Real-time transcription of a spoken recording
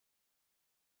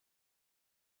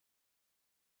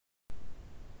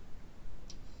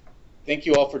Thank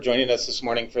you all for joining us this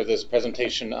morning for this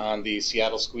presentation on the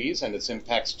Seattle Squeeze and its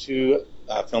impacts to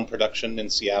film production in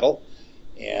Seattle,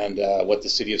 and what the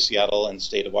City of Seattle and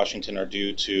State of Washington are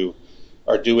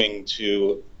doing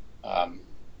to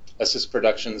assist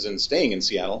productions in staying in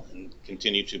Seattle and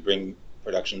continue to bring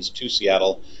productions to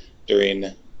Seattle during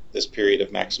this period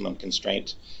of maximum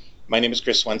constraint. My name is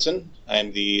Chris Swenson.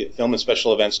 I'm the Film and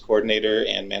Special Events Coordinator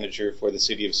and Manager for the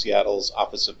City of Seattle's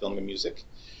Office of Film and Music.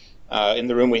 In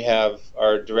the room we have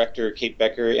our director, Kate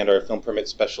Becker, and our film permit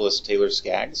specialist, Taylor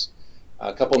Skaggs.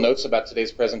 A couple notes about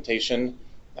today's presentation.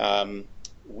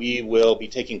 We will be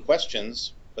taking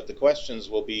questions, but the questions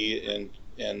will be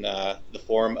in the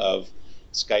form of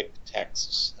Skype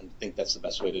texts. I think that's the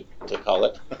best way to call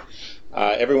it.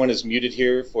 Everyone is muted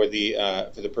here for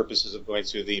the purposes of going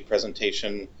through the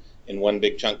presentation in one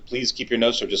big chunk. Please keep your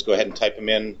notes or just go ahead and type them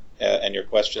in and your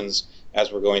questions as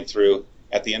we're going through.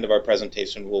 At the end of our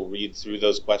presentation, we'll read through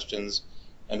those questions,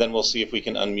 and then we'll see if we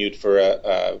can unmute for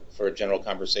a general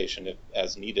conversation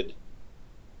as needed.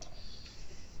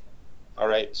 All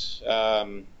right.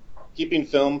 Keeping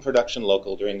film production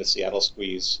local during the Seattle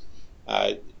Squeeze.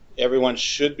 Everyone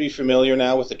should be familiar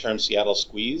now with the term Seattle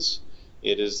Squeeze.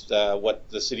 It is what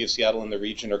the City of Seattle and the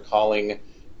region are calling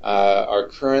our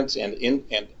current and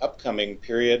upcoming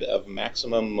period of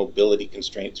maximum mobility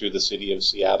constraint through the City of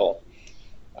Seattle.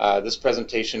 This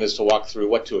presentation is to walk through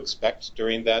what to expect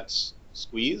during that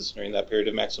squeeze, during that period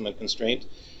of maximum constraint,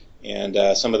 and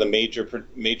some of the major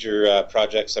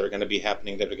projects that are going to be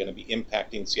happening that are going to be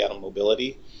impacting Seattle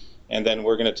mobility. And then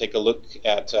we're going to take a look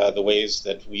at the ways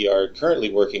that we are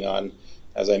currently working on,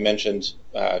 as I mentioned,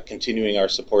 continuing our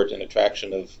support and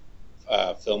attraction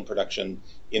of film production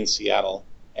in Seattle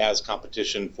as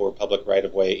competition for public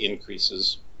right-of-way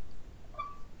increases.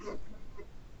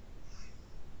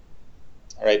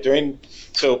 All right,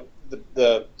 so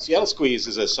the Seattle Squeeze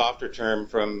is a softer term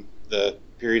from the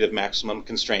period of maximum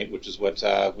constraint, which is what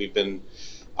we've been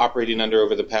operating under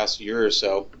over the past year or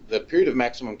so. The period of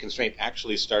maximum constraint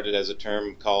actually started as a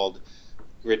term called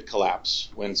grid collapse,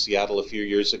 when Seattle a few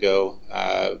years ago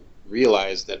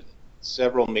realized that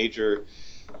several major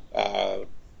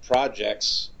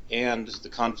projects and the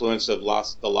confluence of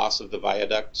the loss of the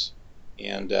viaduct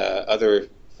and other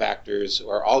factors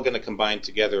are all going to combine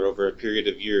together over a period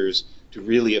of years to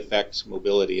really affect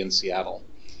mobility in Seattle.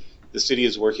 The city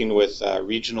is working with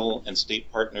regional and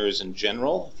state partners in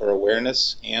general for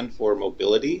awareness and for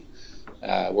mobility,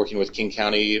 working with King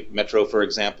County Metro, for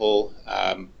example,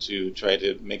 to try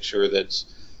to make sure that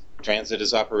transit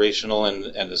is operational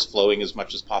and is flowing as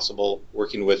much as possible,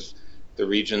 working with the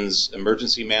region's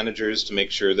emergency managers to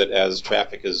make sure that as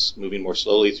traffic is moving more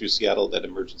slowly through Seattle, that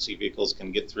emergency vehicles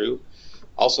can get through.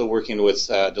 Also working with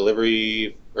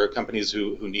delivery or companies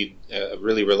who need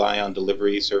really rely on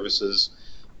delivery services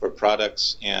for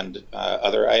products and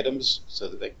other items, so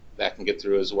that that can get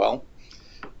through as well.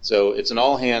 So it's an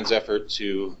all-hands effort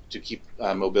to keep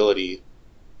mobility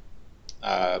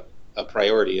a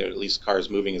priority, or at least cars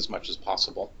moving as much as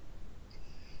possible.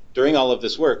 During all of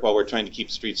this work, while we're trying to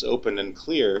keep streets open and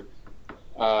clear,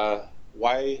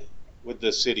 why would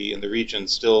the city and the region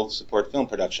still support film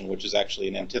production, which is actually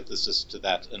an antithesis to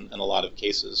that in a lot of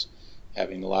cases,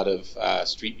 having a lot of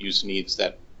street use needs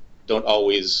that don't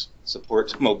always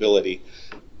support mobility.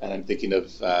 And I'm thinking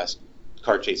of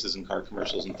car chases and car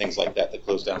commercials and things like that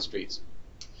close down streets.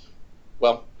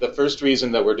 Well, the first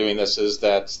reason that we're doing this is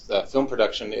that film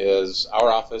production is our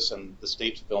office and the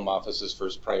state film office's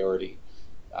first priority.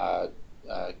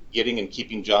 Getting and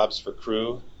keeping jobs for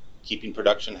crew, keeping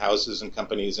production houses and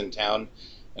companies in town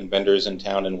and vendors in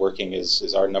town and working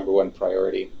is our number one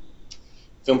priority.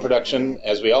 Film production,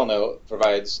 as we all know,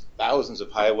 provides thousands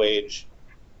of high-wage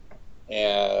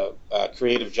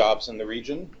creative jobs in the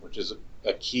region, which is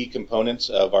a key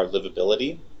component of our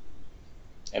livability.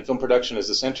 And film production is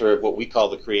the center of what we call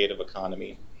the creative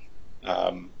economy.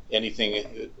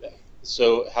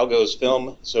 So how goes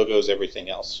film, so goes everything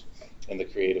else in the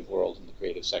creative world, in the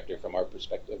creative sector from our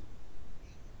perspective.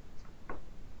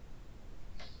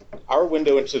 Our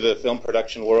window into the film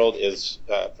production world is,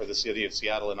 for the City of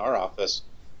Seattle and our office,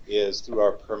 is through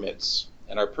our permits.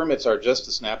 And our permits are just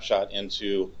a snapshot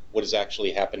into what is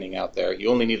actually happening out there. You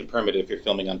only need a permit if you're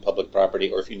filming on public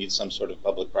property or if you need some sort of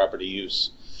public property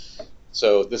use.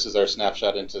 So this is our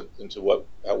snapshot into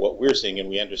what we're seeing, and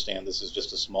we understand this is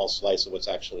just a small slice of what's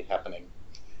actually happening.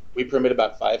 We permit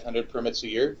about 500 permits a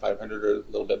year, 500 or a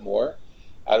little bit more.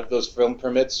 Out of those film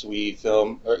permits,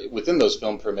 within those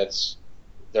film permits,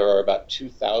 there are about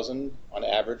 2,000 on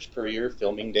average per year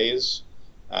filming days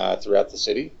throughout the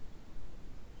city.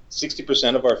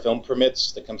 60% of our film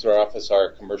permits that come through our office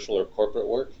are commercial or corporate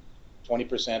work.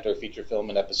 20% are feature film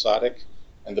and episodic,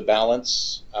 and the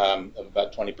balance of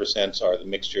about 20% are the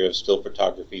mixture of still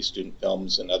photography, student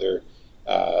films, and other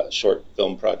short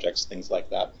film projects, things like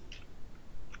that.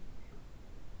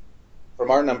 From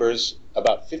our numbers,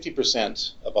 about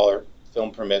 50% of our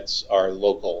film permits are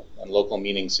local, and local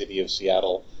meaning City of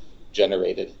Seattle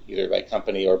generated, either by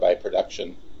company or by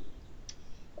production.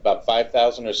 About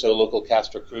 5,000 or so local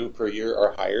cast or crew per year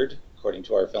are hired, according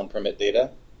to our film permit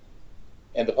data.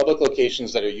 And the public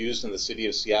locations that are used in the City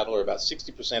of Seattle are about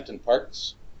 60% in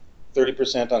parks,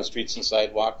 30% on streets and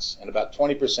sidewalks, and about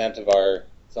 20% of our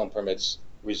film permits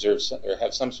reserve or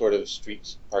have some sort of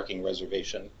street parking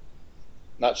reservation.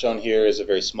 Not shown here is a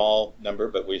very small number,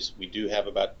 but we do have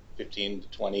about 15 to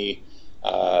 20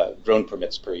 drone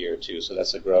permits per year too. So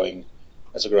that's a growing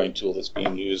tool that's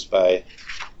being used by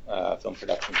film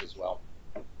productions as well.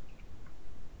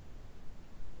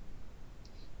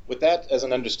 With that as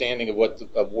an understanding of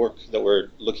work that we're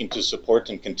looking to support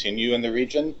and continue in the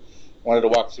region, I wanted to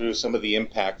walk through some of the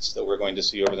impacts that we're going to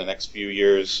see over the next few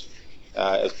years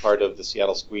as part of the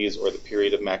Seattle Squeeze, or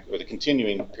the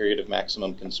continuing period of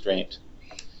maximum constraint.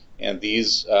 And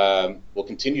these will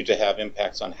continue to have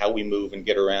impacts on how we move and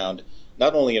get around,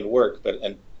 not only in work, but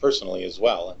and personally as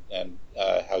well. And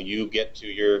how you get to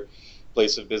your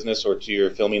place of business or to your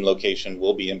filming location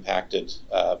will be impacted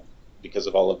because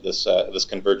of all of this this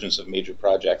convergence of major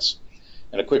projects.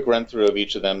 And a quick run through of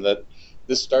each of them. That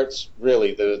this starts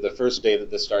really, the first day that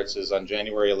this starts is on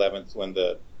January 11th, when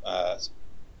the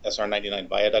SR 99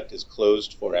 viaduct is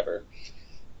closed forever.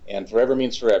 And forever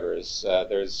means forever.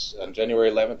 There's on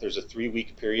January 11th, there's a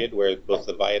 3-week period where both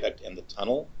the viaduct and the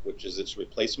tunnel, which is its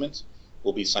replacement,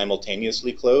 will be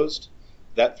simultaneously closed.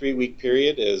 That 3-week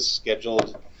period is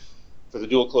scheduled for the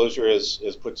dual closure is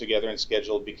put together and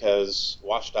scheduled because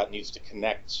WSDOT needs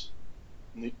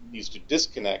to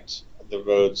disconnect the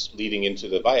roads leading into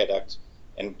the viaduct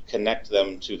and connect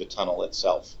them to the tunnel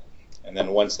itself. And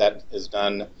then once that is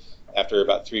done, after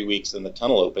about 3 weeks, then the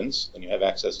tunnel opens, and you have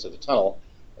access to the tunnel.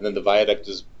 And then the viaduct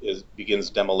begins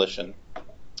demolition.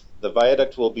 The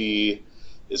viaduct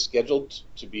is scheduled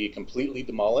to be completely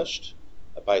demolished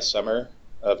by summer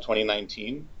of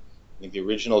 2019. I think the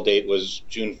original date was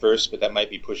June 1st, but that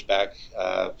might be pushed back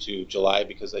to July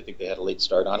because I think they had a late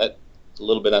start on it. It's a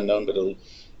little bit unknown, but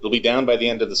it'll be down by the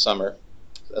end of the summer.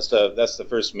 That's the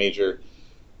first major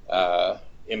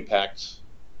impact.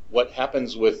 What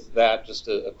happens with that, just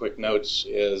a quick note,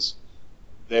 is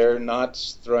they're not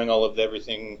throwing all of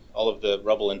the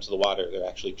rubble into the water. They're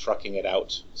actually trucking it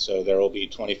out. So there will be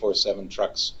 24/7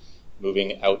 trucks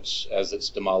moving out as it's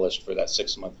demolished for that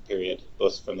 6-month period,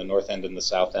 both from the north end and the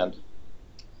south end.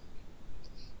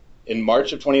 In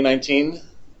March of 2019,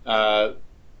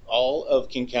 all of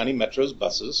King County Metro's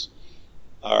buses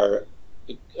are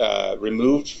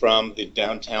removed from the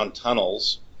downtown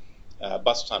tunnels,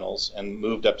 bus tunnels, and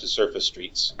moved up to surface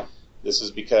streets. This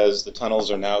is because the tunnels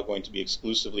are now going to be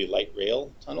exclusively light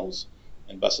rail tunnels,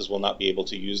 and buses will not be able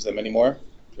to use them anymore.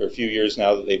 For a few years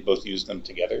now that they've both used them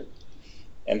together.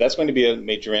 And that's going to be a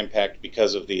major impact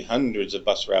because of the hundreds of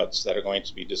bus routes that are going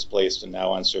to be displaced and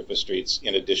now on surface streets,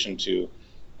 in addition to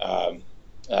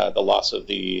the loss of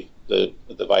the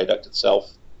viaduct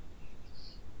itself.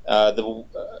 The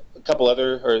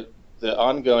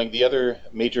other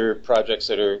major projects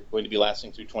that are going to be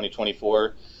lasting through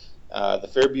 2024.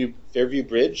 The Fairview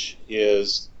Bridge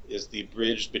is the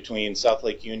bridge between South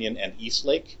Lake Union and East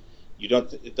Lake.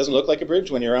 It doesn't look like a bridge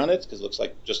when you're on it because it looks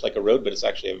like just like a road, but it's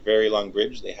actually a very long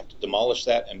bridge. They have to demolish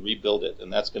that and rebuild it,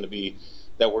 and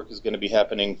that work is going to be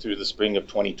happening through the spring of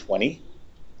 2020.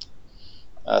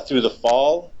 Through the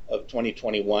fall of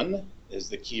 2021 is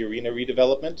the Key Arena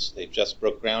redevelopment. They just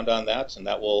broke ground on that, and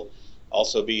that will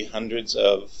also be hundreds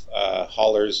of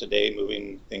haulers a day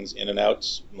moving things in and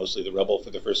out, mostly the rubble for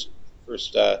the first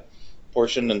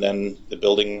portion, and then the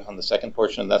building on the second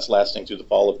portion. That's lasting through the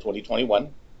fall of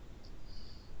 2021.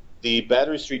 The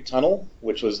Battery Street Tunnel,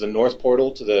 which was the north portal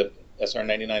to the SR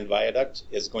 99 viaduct,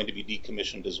 is going to be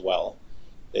decommissioned as well.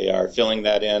 They are filling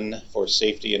that in for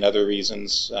safety and other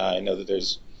reasons. I know that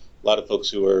there's a lot of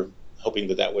folks who are hoping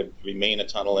that would remain a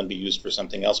tunnel and be used for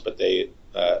something else, but they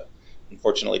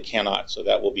unfortunately cannot. So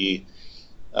that will be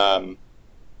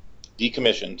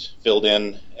decommissioned, filled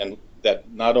in, and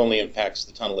that not only impacts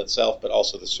the tunnel itself, but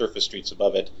also the surface streets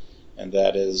above it. And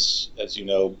that is, as you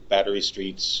know, Battery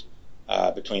Streets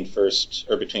between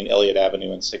Elliott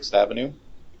Avenue and 6th Avenue.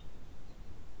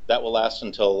 That will last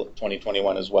until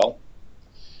 2021 as well.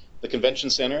 The Convention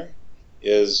Center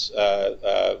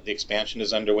the expansion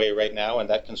is underway right now, and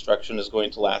that construction is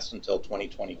going to last until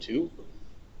 2022.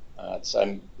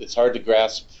 It's hard to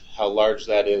grasp how large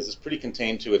that is. It's pretty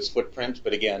contained to its footprint,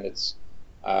 but again, it's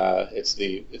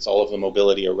all of the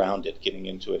mobility around it, getting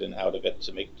into it and out of it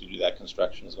to do that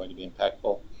construction is going to be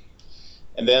impactful.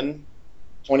 And then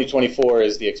 2024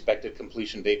 is the expected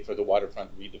completion date for the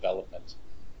waterfront redevelopment.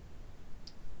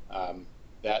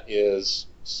 That is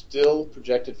still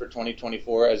projected for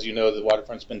 2024. As you know, the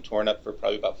waterfront's been torn up for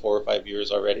probably about 4 or 5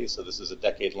 years already, so this is a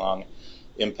decade-long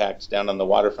impact down on the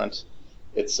waterfront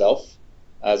itself.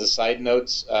 As a side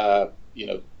note,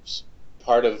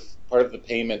 part of the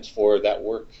payment for that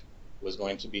work was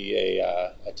going to be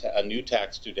a new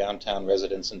tax to downtown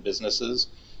residents and businesses,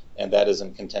 and that is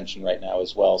in contention right now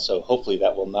as well. So hopefully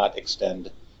that will not extend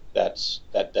that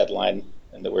deadline,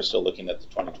 and that we're still looking at the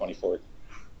 2024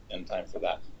 end time for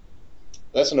that.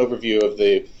 That's an overview of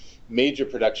the major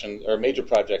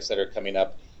projects that are coming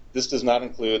up. This does not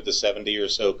include the 70 or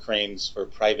so cranes for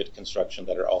private construction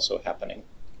that are also happening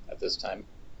at this time.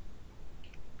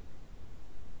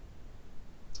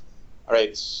 All right.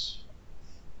 As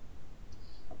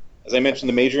I mentioned,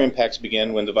 the major impacts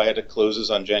begin when the viaduct closes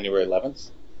on January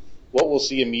 11th. What we'll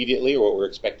see immediately, or what we're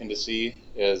expecting to see,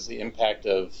 is the impact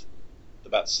of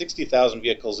about 60,000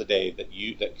 vehicles a day that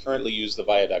currently use the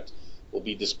viaduct will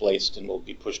be displaced and will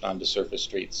be pushed onto surface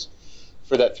streets.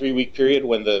 For that 3-week period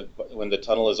when the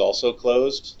tunnel is also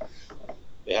closed,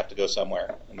 they have to go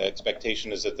somewhere. And the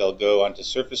expectation is that they'll go onto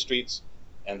surface streets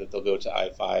and that they'll go to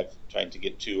I-5 trying to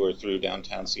get to or through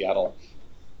downtown Seattle.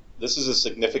 This is a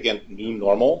significant new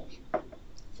normal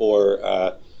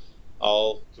for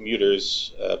all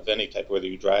commuters of any type, whether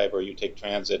you drive or you take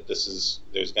transit. There's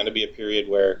going to be a period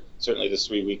where certainly this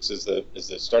 3 weeks is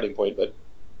the starting point, but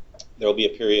there will be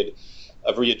a period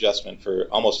of readjustment for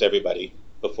almost everybody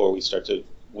before we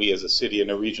as a city and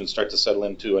a region start to settle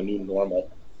into a new normal.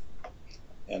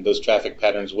 And those traffic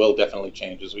patterns will definitely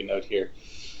change, as we note here.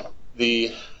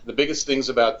 The biggest things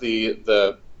about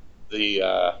the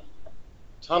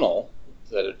tunnel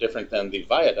that are different than the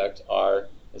viaduct are,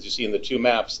 as you see in the two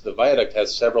maps, the viaduct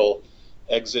has several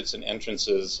exits and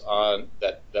entrances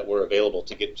that were available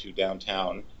to get to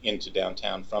downtown, into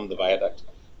downtown from the viaduct.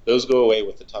 Those go away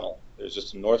with the tunnel. There's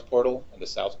just a north portal and a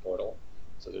south portal.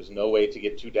 So there's no way to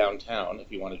get to downtown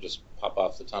if you want to just pop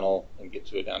off the tunnel and get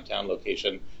to a downtown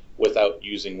location without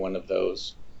using one of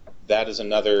those. That is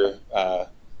another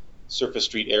surface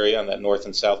street area on that north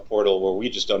and south portal where we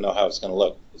just don't know how it's going to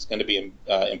look. It's going to be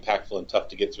impactful and tough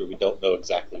to get through. We don't know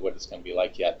exactly what it's going to be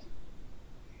like yet.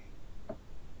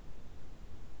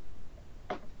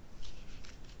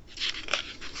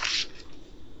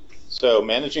 So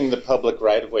managing the public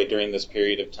right-of-way during this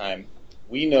period of time.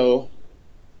 We know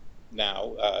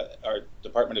now, our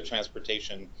Department of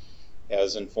Transportation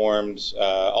has informed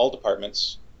all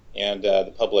departments and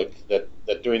the public that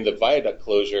during the viaduct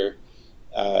closure,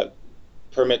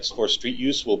 permits for street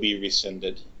use will be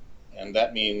rescinded. And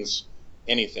that means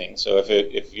anything. So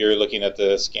if you're looking at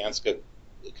the Skanska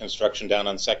construction down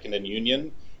on 2nd and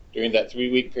Union, during that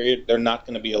 3-week period, they're not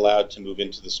going to be allowed to move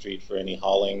into the street for any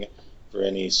hauling, for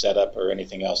any setup or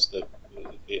anything else. The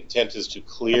intent is to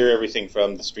clear everything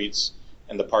from the streets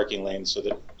and the parking lanes so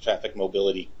that traffic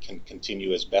mobility can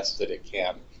continue as best that it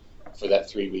can for that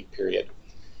 3-week period.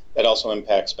 That also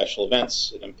impacts special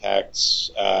events. It impacts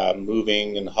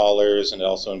moving and haulers, and it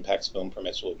also impacts film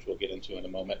permits, which we'll get into in a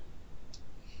moment.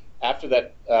 After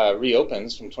that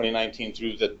reopens from 2019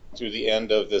 through the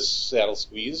end of this Seattle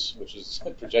squeeze, which is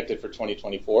projected for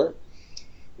 2024,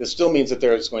 this still means that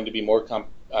there is going to be more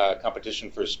competition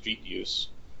for street use.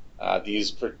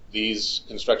 These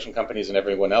construction companies and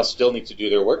everyone else still need to do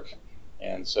their work,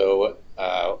 and so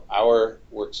our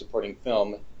work supporting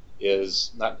film is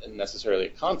not necessarily a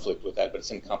conflict with that, but it's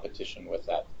in competition with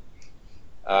that.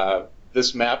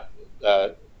 This map,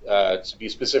 to be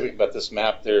specific about this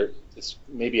map, it's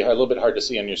maybe a little bit hard to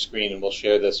see on your screen, and we'll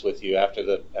share this with you after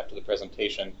the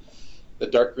presentation. The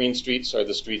dark green streets are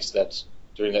the streets that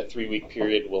during that 3-week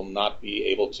period will not be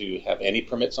able to have any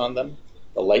permits on them.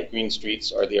 The light green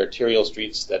streets are the arterial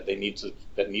streets that need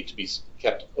to be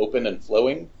kept open and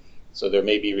flowing, so there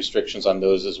may be restrictions on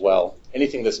those as well.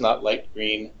 Anything that's not light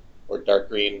green or dark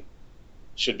green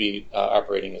should be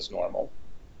operating as normal.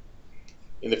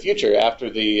 In the future, after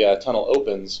the tunnel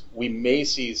opens, we may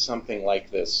see something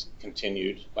like this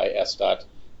continued by SDOT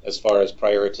as far as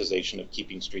prioritization of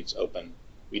keeping streets open.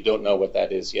 We don't know what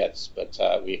that is yet, but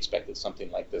we expect that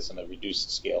something like this on a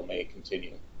reduced scale may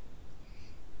continue.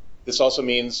 This also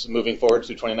means moving forward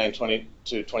to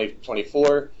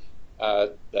 2024,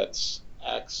 that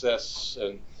access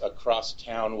across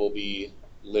town will be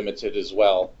limited as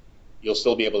well. You'll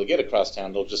still be able to get across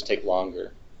town, it'll just take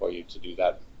longer for you to do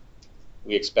that.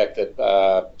 We expect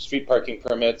that street parking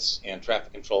permits and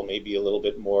traffic control may be a little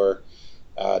bit more,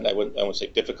 I won't say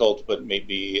difficult, but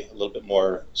maybe a little bit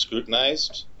more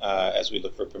scrutinized as we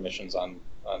look for permissions on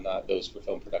those for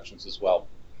film productions as well.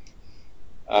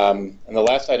 And the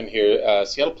last item here,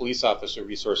 Seattle police officer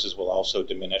resources will also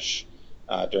diminish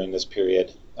during this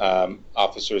period.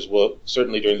 Officers will,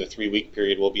 certainly during the 3-week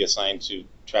period, will be assigned to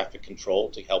traffic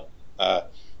control to help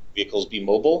vehicles be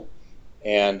mobile.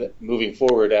 And moving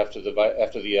forward, after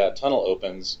the tunnel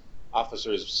opens,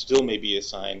 officers still may be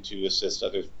assigned to assist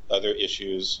other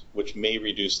issues, which may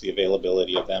reduce the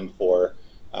availability of them for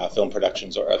film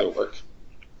productions or other work.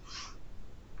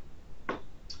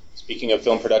 Speaking of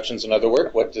film productions and other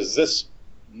work, what does this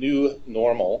new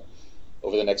normal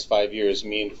over the next 5 years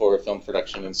mean for film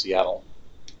production in Seattle?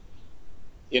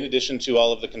 In addition to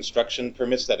all of the construction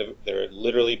permits that are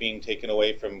literally being taken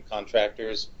away from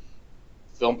contractors,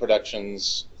 film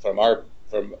productions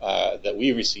that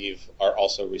we receive are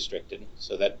also restricted.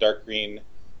 So that dark green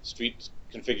street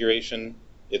configuration,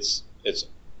 it's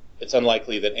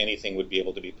unlikely that anything would be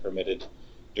able to be permitted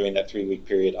during that 3-week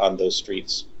period on those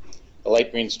streets. The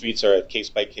light green streets are a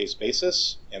case-by-case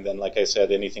basis, and then, like I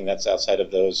said, anything that's outside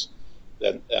of those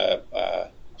that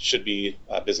should be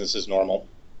business as normal.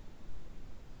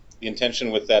 The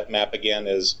intention with that map, again,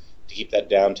 is to keep that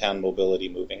downtown mobility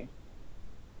moving.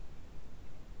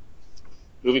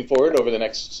 Moving forward over the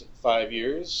next 5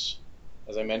 years,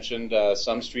 as I mentioned,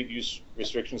 some street use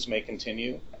restrictions may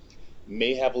continue,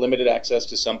 may have limited access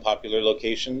to some popular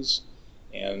locations,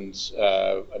 and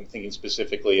I'm thinking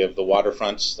specifically of the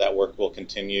waterfronts. That work will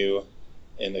continue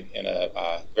in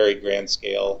a very grand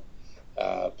scale.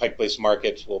 Pike Place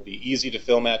Market will be easy to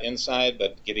film at inside,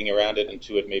 but getting around it and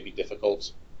to it may be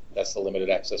difficult. That's the limited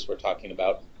access we're talking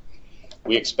about.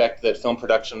 We expect that film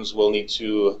productions will need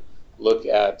to look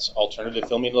at alternative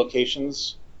filming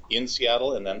locations in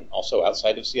Seattle and then also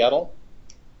outside of Seattle.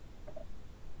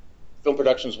 Film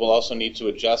productions will also need to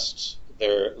adjust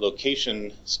their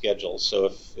location schedules.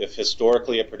 So if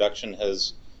historically a production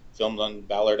has filmed on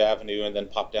Ballard Avenue and then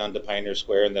popped down to Pioneer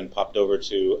Square and then popped over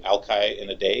to Alki in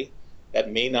a day, that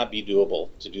may not be doable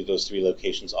to do those 3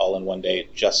 locations all in one day,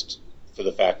 just for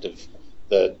the fact of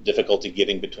the difficulty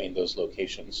getting between those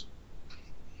locations.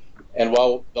 And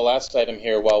while the last item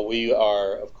here, while we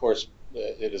are, of course,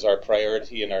 it is our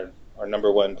priority and our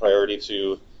number one priority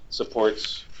to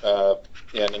support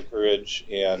and encourage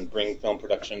and bring film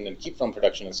production and keep film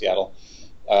production in Seattle,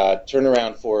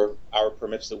 turnaround for our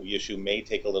permits that we issue may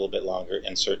take a little bit longer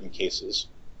in certain cases.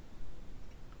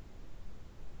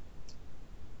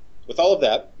 With all of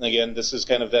that, again, this is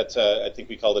kind of that, I think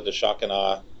we called it a shock and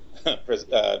awe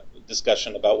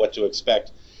discussion about what to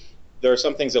expect. There are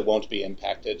some things that won't be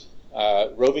impacted.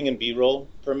 Roving and B-roll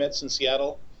permits in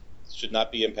Seattle should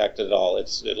not be impacted at all.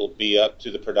 It'll be up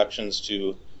to the productions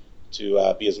to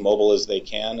be as mobile as they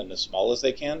can and as small as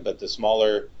they can, but the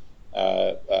smaller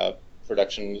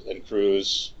production and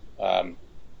crews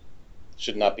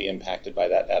should not be impacted by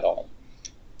that at all.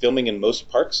 Filming in most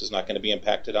parks is not going to be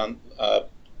impacted on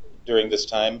during this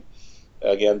time.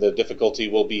 Again, the difficulty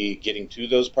will be getting to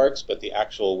those parks, but the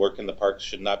actual work in the parks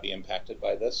should not be impacted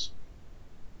by this.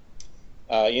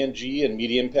 ENG and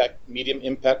medium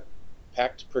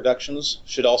impact productions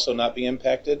should also not be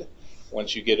impacted.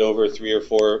 Once you get over 3 or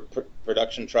 4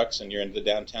 production trucks and you're in the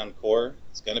downtown core,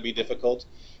 it's going to be difficult.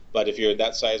 But if you're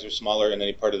that size or smaller in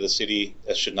any part of the city,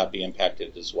 that should not be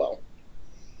impacted as well.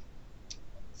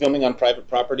 Filming on private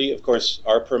property, of course,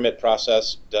 our permit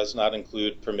process does not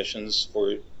include permissions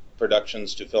for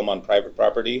productions to film on private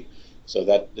property, so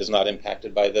that is not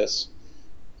impacted by this,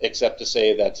 except to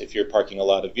say that if you're parking a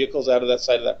lot of vehicles out of that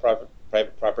side of that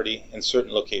private property, in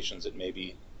certain locations it may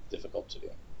be difficult to do.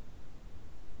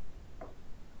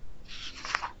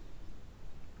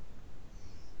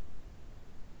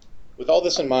 With all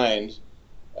this in mind,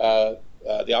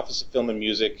 the Office of Film and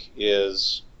Music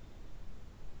is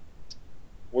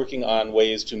working on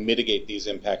ways to mitigate these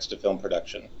impacts to film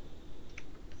production.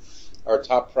 Our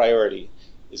top priority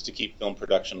is to keep film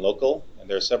production local, and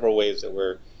there are several things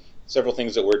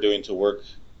that we're doing to work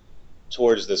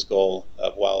towards this goal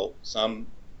of, while some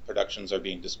productions are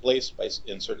being displaced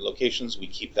in certain locations, we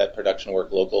keep that production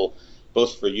work local,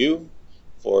 both for you,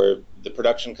 for the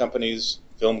production companies,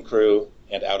 film crew,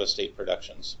 and out-of-state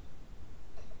productions.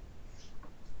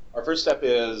 Our first step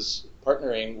is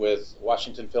partnering with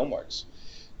Washington Filmworks.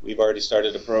 We've already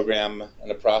started a program and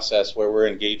a process where we're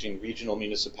engaging regional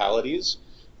municipalities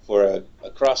for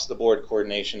across-the-board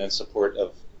coordination and support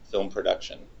of film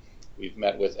production. We've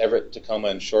met with Everett, Tacoma,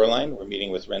 and Shoreline. We're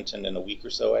meeting with Renton in a week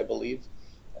or so, I believe,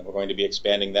 and we're going to be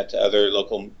expanding that to other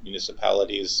local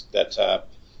municipalities that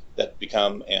that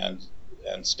become and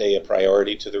stay a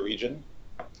priority to the region.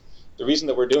 The reason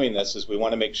that we're doing this is we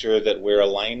want to make sure that we're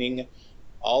aligning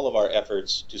all of our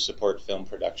efforts to support film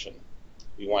production.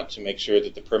 We want to make sure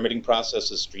that the permitting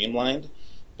process is streamlined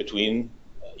between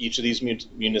each of these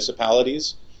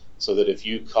municipalities, so that if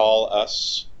you call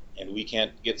us and we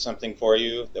can't get something for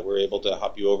you, that we're able to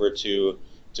hop you over to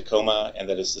Tacoma, and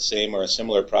that it's the same or a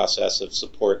similar process of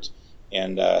support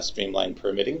and streamlined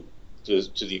permitting to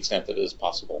the extent that it is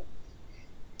possible.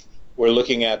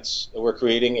 We're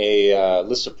creating a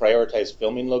list of prioritized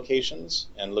filming locations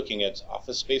and looking at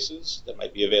office spaces that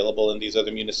might be available in these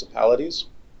other municipalities.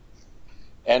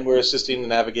 And we're assisting the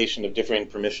navigation of differing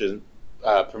permission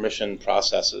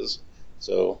processes.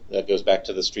 So that goes back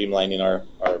to the streamlining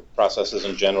our processes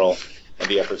in general and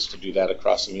the efforts to do that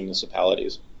across the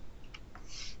municipalities.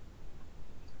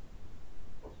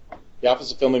 The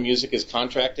Office of Film and Music is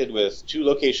contracted with 2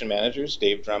 location managers,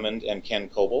 Dave Drummond and Ken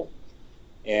Coble.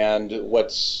 And what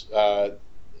the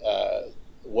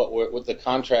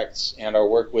contracts and our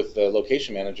work with the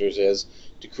location managers is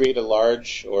to create a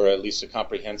large, or at least a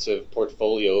comprehensive,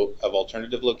 portfolio of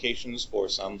alternative locations for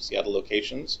some Seattle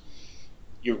locations.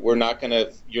 You're not going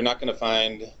to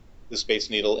find the Space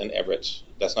Needle in Everett.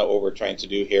 That's not what we're trying to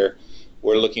do here.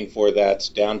 We're looking for that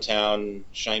downtown,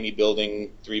 shiny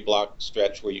building, 3-block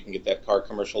stretch where you can get that car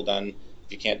commercial done.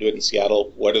 If you can't do it in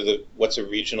Seattle, what's a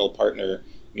regional partner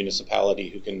municipality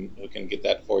who can get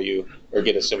that for you or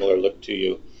get a similar look to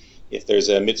you? If there's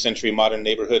a mid-century modern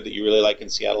neighborhood that you really like in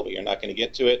Seattle but you're not going to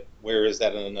get to it, where is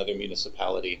that in another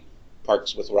municipality?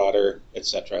 Parks with Rotter,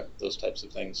 etc., those types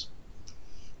of things.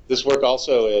 This work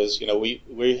also is,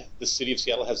 the city of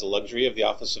Seattle has the luxury of the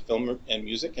Office of Film and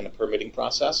Music and a permitting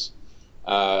process.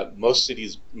 Most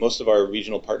of our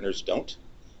regional partners don't.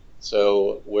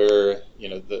 So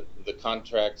the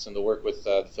contracts and the work with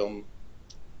the film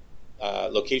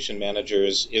location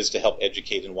managers is to help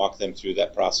educate and walk them through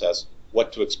that process,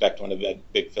 what to expect when a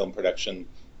big film production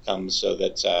comes, so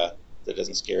that that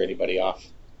doesn't scare anybody off,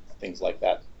 things like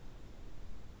that.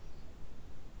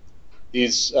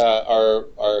 These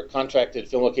our contracted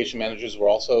film location managers will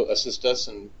also assist us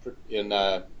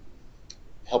in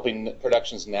helping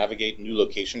productions navigate new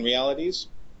location realities.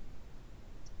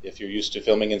 If you're used to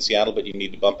filming in Seattle but you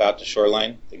need to bump out to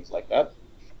Shoreline, things like that.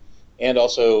 And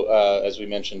also, as we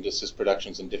mentioned, assist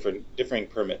productions in differing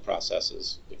permit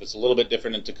processes. If it's a little bit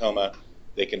different in Tacoma,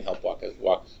 they can help walk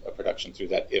a production through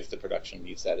that if the production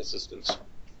needs that assistance.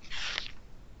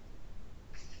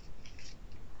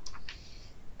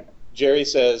 Jerry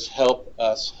says, "Help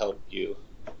us help you."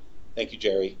 Thank you,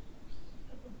 Jerry.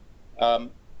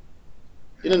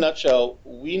 In a nutshell,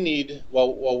 we need,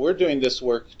 while we're doing this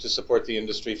work to support the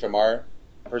industry from our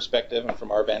perspective and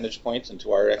from our vantage point and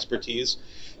to our expertise,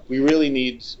 we really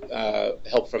need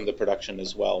help from the production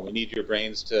as well. We need your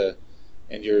brains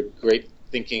and your great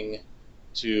thinking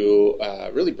to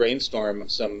really brainstorm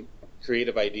some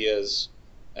creative ideas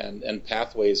and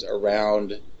pathways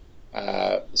around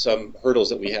some hurdles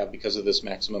that we have because of this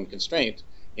maximum constraint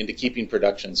into keeping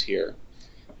productions here.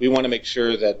 We want to make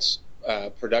sure that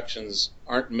productions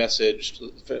aren't messaged,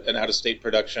 an out-of-state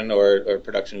production or a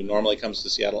production who normally comes to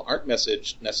Seattle aren't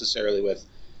messaged necessarily with,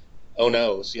 "Oh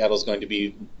no, Seattle's going to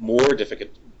be more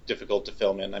difficult to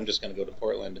film in, I'm just going to go to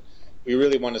Portland." We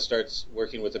really want to start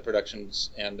working with the productions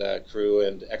and crew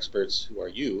and experts who are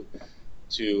you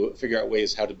to figure out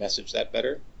ways how to message that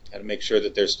better, how to make sure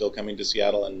that they're still coming to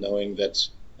Seattle and knowing that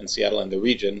in Seattle and the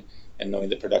region, and knowing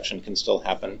that production can still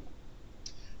happen.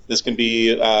 This can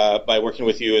be by working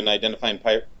with you in identifying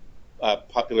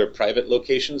popular private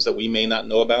locations that we may not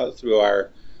know about through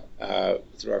our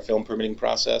film permitting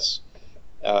process,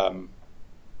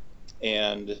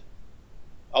 and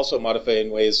also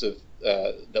modifying ways of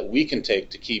that we can take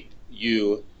to keep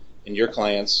you and your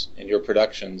clients and your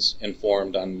productions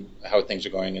informed on how things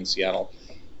are going in Seattle.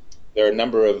 There are a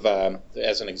number of,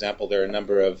 as an example, there are a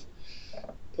number of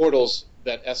portals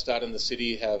that SDOT and the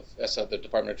city have, SDOT, the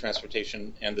Department of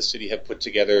Transportation, and the city have put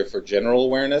together for general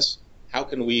awareness. How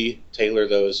can we tailor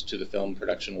those to the film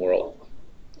production world?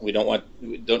 We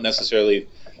don't necessarily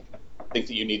think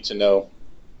that you need to know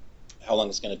how long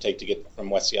it's going to take to get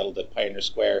from West Seattle to Pioneer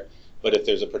Square, but if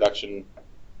there's a production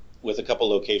with a couple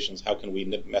locations, how can we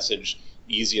message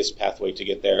the easiest pathway to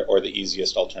get there or the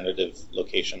easiest alternative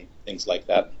location, things like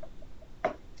that.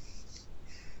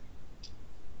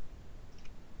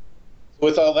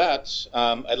 With all that,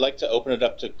 I'd like to open it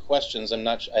up to questions.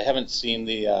 I haven't seen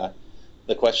the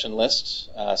question list,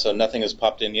 so nothing has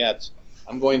popped in yet.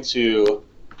 I'm going to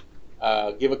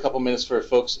give a couple minutes for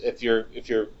folks. If you're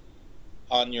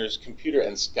on your computer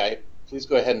and Skype, please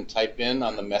go ahead and type in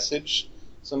on the message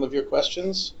some of your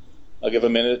questions. I'll give a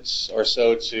minute or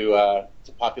so to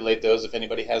populate those if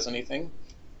anybody has anything,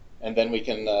 and then we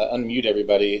can unmute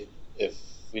everybody if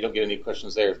we don't get any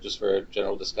questions there, just for a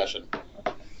general discussion.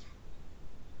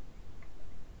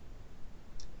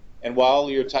 And while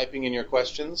you're typing in your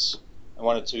questions, I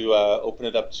wanted to open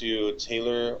it up to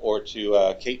Taylor or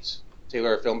to Kate,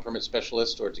 Taylor, our film permit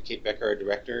specialist, or to Kate Becker, our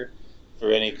director,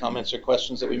 for any comments or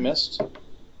questions that we missed.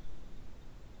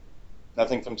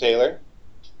 Nothing from Taylor?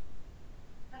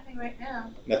 Nothing right now.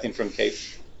 Nothing from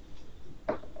Kate?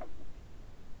 I'm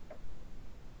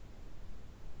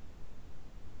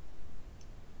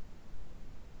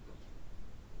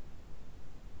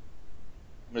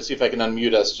going to see if I can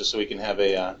unmute us just so we can have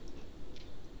a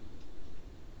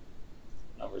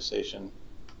conversation.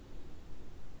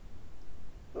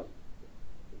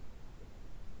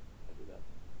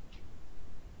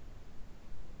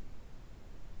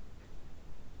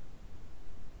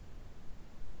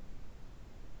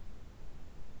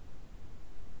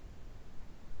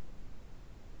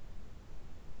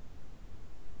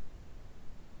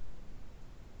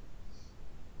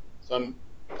 So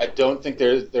I don't think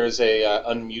there's a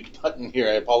unmute button here.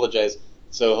 I apologize.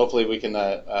 So hopefully we can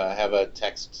have a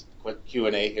text quick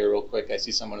Q&A here real quick. I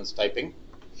see someone is typing.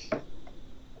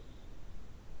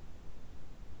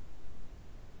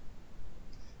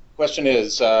 Question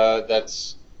is that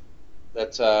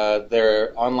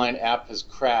their online app has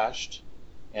crashed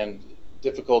and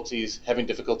having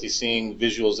difficulty seeing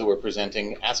visuals that we're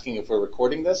presenting, asking if we're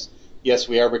recording this. Yes,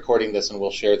 we are recording this, and we'll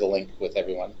share the link with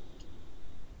everyone.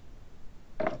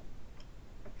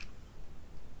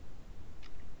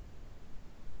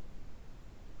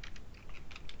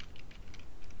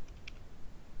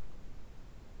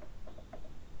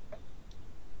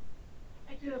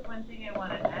 I do have one thing I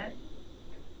want to add.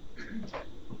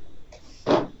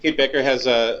 Kate Becker has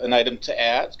an item to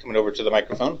add. Coming over to the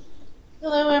microphone.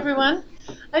 Hello, everyone.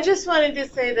 I just wanted to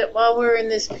say that while we're in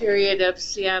this period of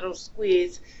Seattle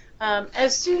squeeze,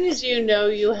 as soon as you know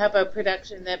you have a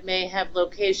production that may have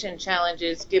location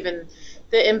challenges given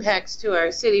the impacts to our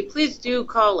city, please do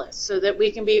call us so that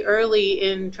we can be early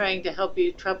in trying to help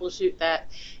you troubleshoot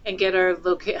that and get our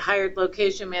hired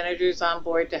location managers on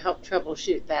board to help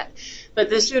troubleshoot that. But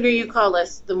the sooner you call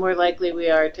us, the more likely we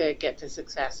are to get to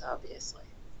success, obviously.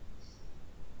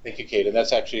 Thank you, Kate. And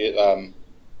that's actually,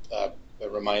 it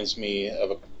reminds me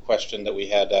of a question that we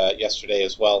had yesterday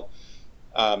as well.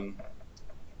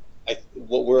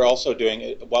 What we're also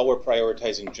doing, while we're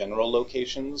prioritizing general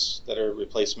locations that are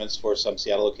replacements for some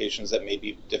Seattle locations that may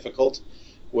be difficult,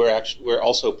 we're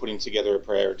also putting together a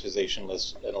prioritization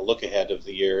list and a look ahead of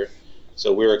the year.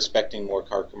 So we're expecting more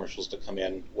car commercials to come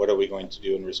in. What are we going to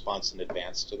do in response in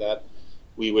advance to that?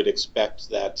 We would expect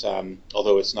that,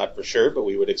 although it's not for sure, but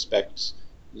we would expect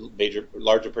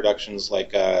larger productions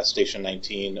like Station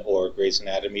 19 or Grey's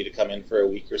Anatomy to come in for a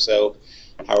week or so.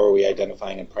 How are we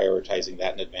identifying and prioritizing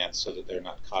that in advance so that they're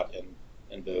not caught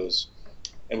in those?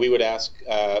 And we would ask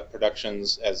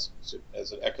productions, as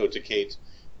an echo to Kate,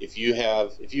 if you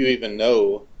even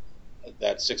know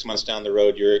that 6 months down the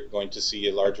road you're going to see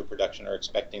a larger production or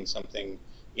expecting something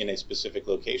in a specific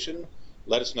location,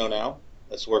 let us know now.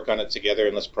 Let's work on it together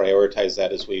and let's prioritize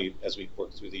that as we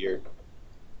work through the year.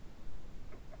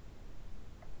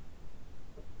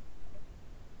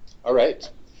 All right.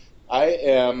 I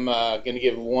am going to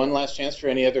give one last chance for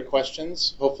any other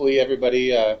questions. Hopefully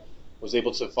everybody was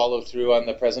able to follow through on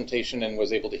the presentation and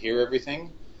was able to hear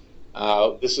everything.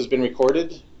 This has been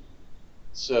recorded,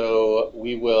 so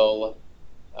we will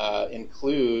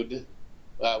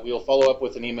we'll follow up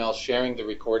with an email sharing the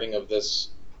recording of this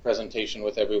presentation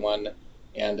with everyone,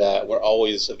 and we're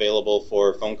always available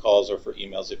for phone calls or for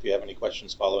emails if you have any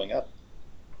questions following up.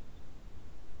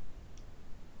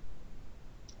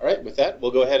 All right, with that,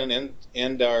 we'll go ahead and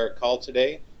end our call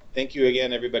today. Thank you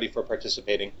again, everybody, for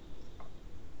participating.